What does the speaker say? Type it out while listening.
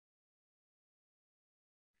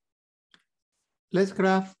let's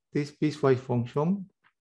graph this piecewise function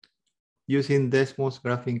using DESMOS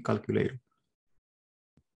graphing calculator.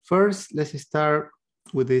 First, let's start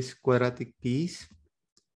with this quadratic piece,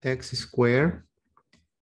 x squared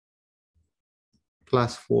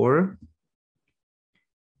plus 4.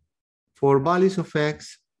 For values of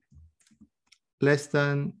x less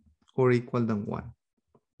than or equal than 1.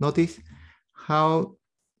 Notice how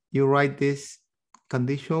you write this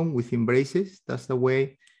condition within braces. That's the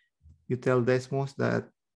way you tell DESMOS that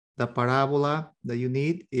the parabola that you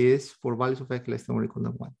need is for values of x less than or equal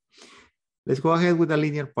than 1. Let's go ahead with the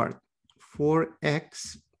linear part.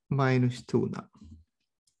 4x minus 2 now.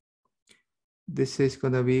 This is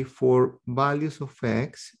going to be for values of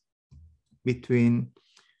x between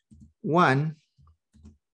 1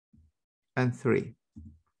 and 3.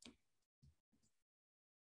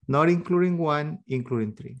 Not including 1,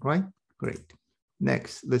 including 3, right? Great.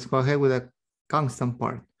 Next, let's go ahead with a constant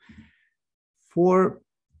part. For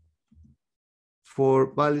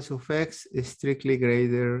values of x is strictly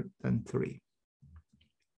greater than 3.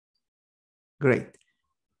 Great.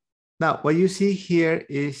 Now, what you see here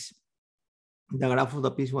is the graph of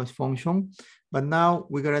the piecewise function, but now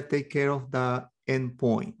we're going to take care of the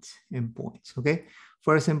endpoints, okay?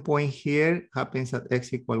 First endpoint here happens at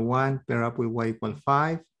x equal 1 paired up with y equal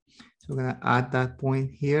 5. So we're going to add that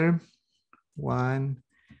point here, 1,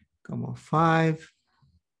 5.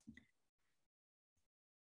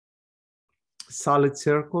 Solid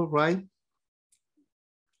circle, right?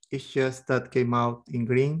 It's just that came out in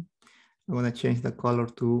green. I'm going to change the color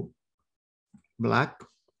to black.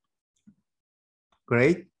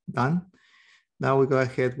 Great, done. Now we go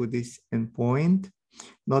ahead with this endpoint.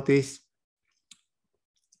 Notice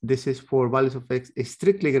this is for values of x is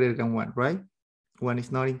strictly greater than 1, right? 1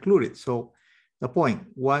 is not included. So the point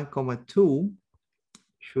 1, 2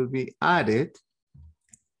 should be added,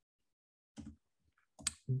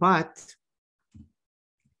 but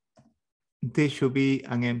this should be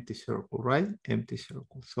an empty circle, right? Empty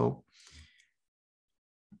circle. So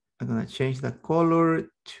I'm going to change the color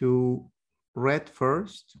to red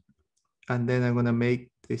first, and then I'm going to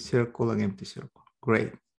make the circle an empty circle.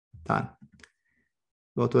 Great, done.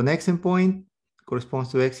 Go to the next endpoint,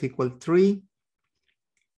 corresponds to x equal 3.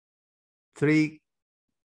 3,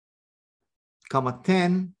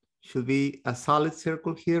 10 should be a solid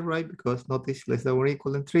circle here, right? Because notice less than or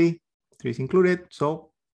equal than 3. 3 is included,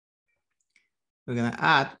 so we're going to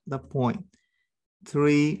add the point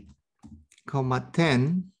 3,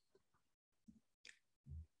 10.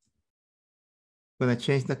 I'm going to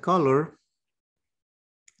change the color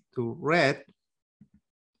to red.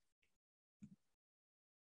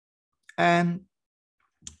 And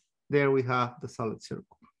there we have the solid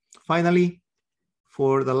circle. Finally,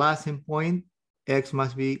 for the last endpoint, x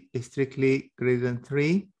must be strictly greater than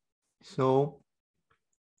 3. So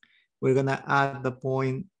we're going to add the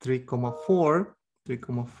point 3,4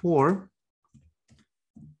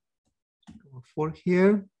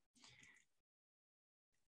 here.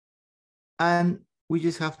 And we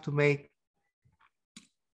just have to make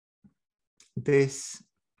this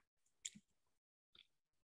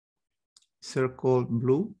circle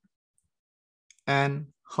blue and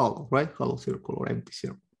hollow, right? Hollow circle or empty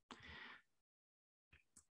circle.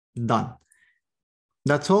 Done.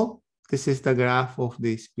 That's all. This is the graph of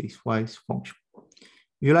this piecewise function.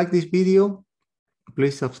 If you like this video,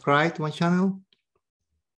 please subscribe to my channel.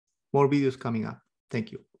 More videos coming up.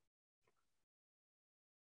 Thank you.